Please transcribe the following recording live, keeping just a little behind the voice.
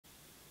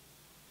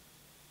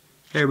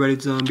Hey everybody,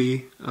 it's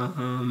ZOM-b.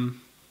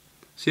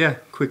 So yeah,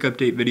 quick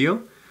update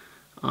video.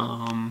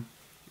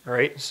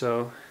 Alright,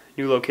 so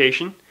new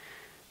location.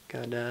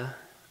 Got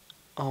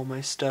all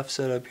my stuff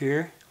set up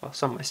here. Well,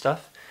 some of my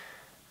stuff.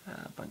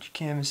 A bunch of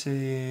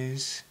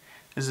canvases.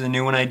 This is a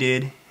new one I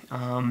did.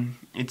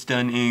 It's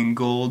done in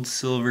gold,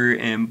 silver,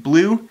 and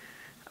blue.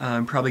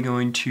 I'm probably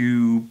going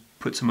to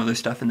put some other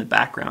stuff in the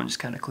background, just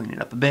kind of clean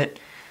it up a bit.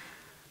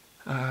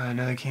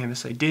 Another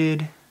canvas I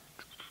did.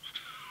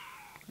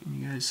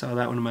 You guys saw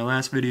that one in my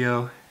last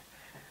video.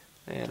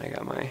 And I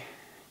got my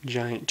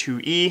giant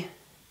 2E.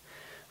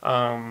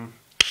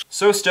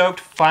 So stoked.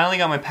 Finally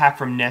got my pack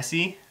from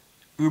NESSIE.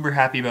 Uber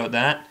happy about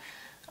that.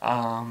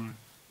 I'll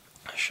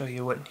show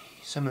you what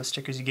some of the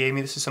stickers he gave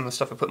me. This is some of the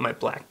stuff I put in my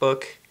black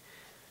book.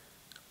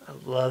 I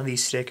love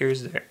these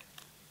stickers. They're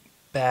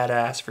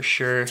badass for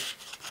sure. And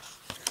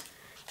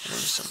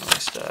there's some of my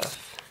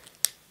stuff.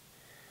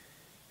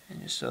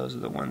 And just those are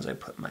the ones I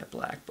put in my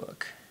black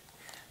book.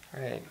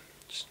 Alright.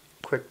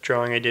 Quick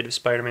drawing I did of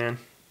Spider-Man.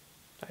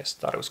 I just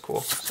thought it was cool,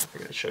 so I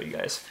figured I'd show you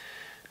guys.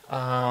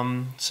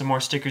 Some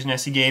more stickers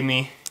NESSIE gave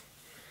me.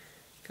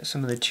 Got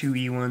some of the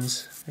 2E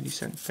ones that he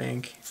sent,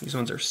 think. These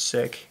ones are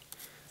sick.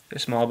 They're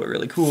small but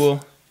really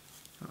cool.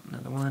 Oh,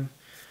 another one.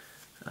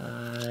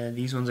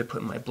 These ones I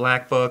put in my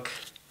black book.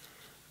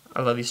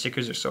 I love these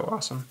stickers, they're so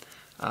awesome.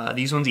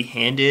 These ones he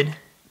handed,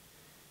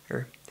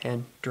 or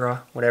hand draw,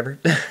 whatever.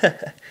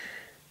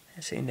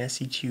 I say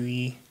NESSIE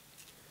 2E.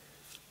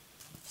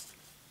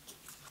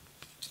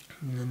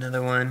 And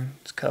another one,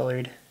 it's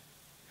colored.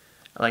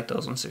 I like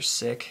those ones, they're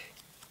sick.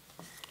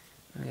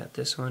 I got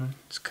this one,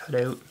 it's cut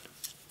out.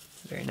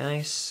 Very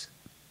nice.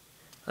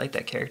 I like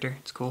that character,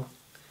 it's cool.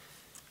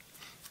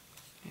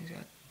 He's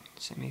got,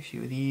 sent me a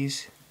few of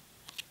these.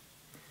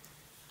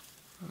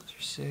 Those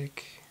are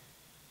sick.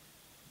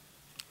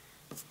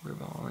 We're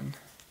balling.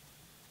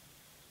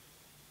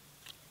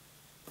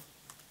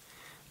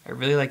 I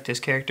really like this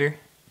character.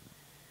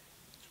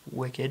 It's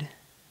wicked.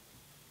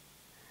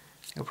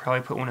 I'll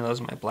probably put one of those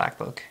in my black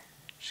book,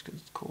 just because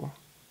it's cool.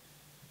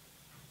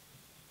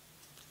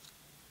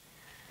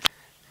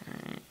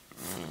 And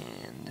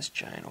this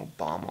giant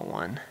Obama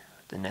one,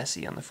 with the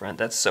NESSIE on the front.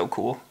 That's so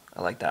cool.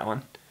 I like that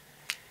one.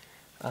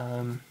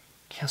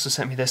 He also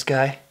sent me this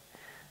guy.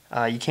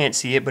 You can't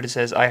see it, but it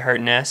says I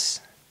Heart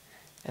Ness.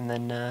 And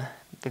then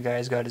the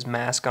guy's got his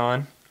mask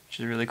on,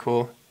 which is really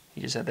cool. He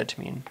just had that to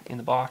me in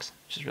the box,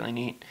 which is really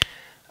neat.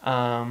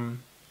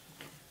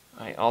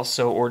 I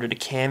also ordered a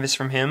canvas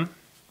from him.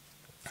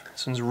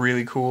 This one's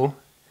really cool.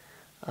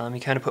 He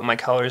kind of put my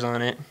colors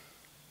on it.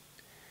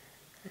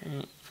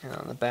 And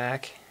on the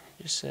back,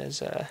 it just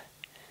says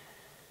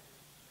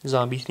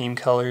zombie themed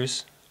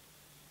colors.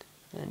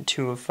 And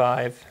 2 of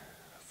 5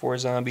 for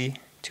zombie,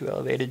 2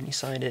 elevated, and he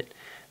signed it.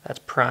 That's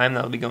prime,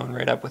 that'll be going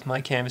right up with my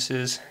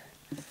canvases.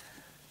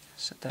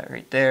 Set that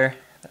right there.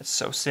 That's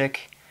so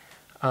sick.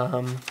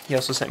 He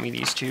also sent me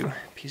these 2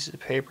 pieces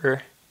of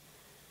paper.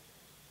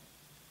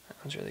 That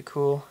one's really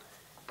cool.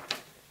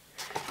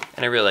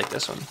 And I really like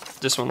this one.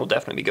 This one will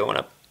definitely be going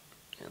up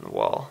in the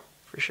wall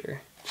for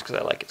sure, just because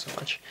I like it so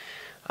much.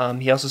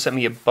 He also sent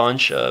me a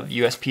bunch of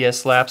USPS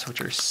slaps, which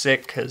are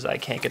sick because I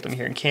can't get them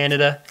here in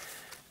Canada.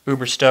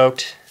 Uber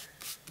stoked.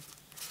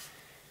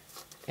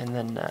 And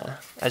then,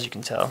 as you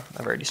can tell,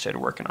 I've already started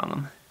working on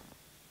them.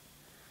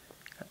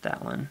 Got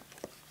that one.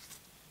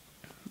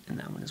 And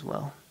that one as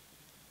well.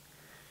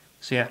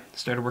 So yeah,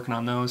 started working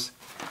on those.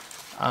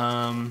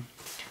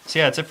 So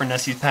yeah, that's it for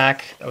NESSIE's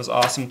pack. That was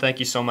awesome. Thank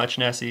you so much,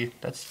 NESSIE.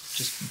 That's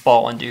just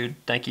ballin', dude.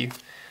 Thank you.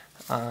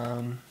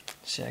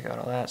 See, I got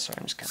all that. Sorry,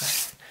 I'm just kind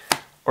of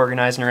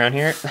organizing around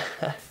here.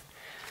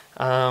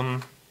 I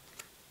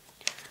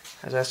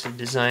was asked to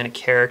design a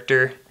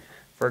character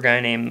for a guy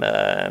named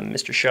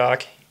Mr.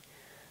 SHoCK.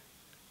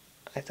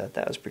 I thought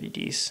that was pretty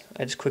decent.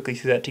 I just quickly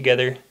threw that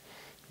together.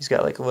 He's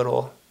got like a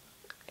little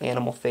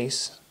animal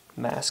face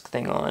mask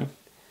thing on,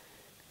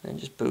 and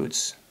just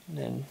boots, and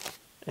then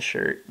a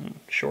shirt and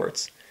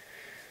shorts.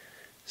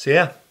 So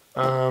yeah,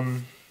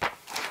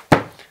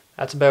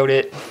 that's about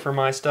it for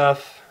my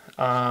stuff.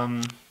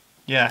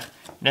 Yeah,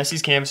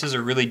 NESSIE's canvases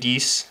are really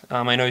decent.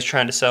 I know he's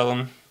trying to sell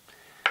them.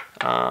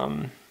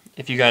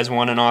 If you guys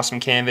want an awesome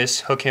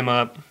canvas, hook him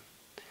up.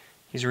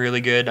 He's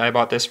really good. I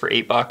bought this for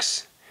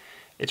 $8.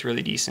 It's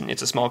really decent.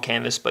 It's a small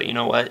canvas, but you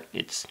know what?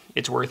 It's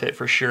worth it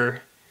for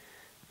sure.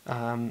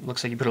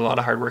 Looks like you put a lot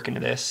of hard work into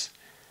this.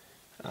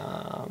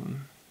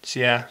 So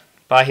yeah,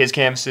 buy his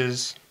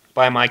canvases,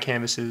 buy my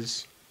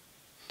canvases.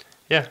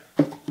 Yeah,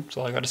 that's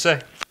all I got to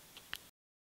say.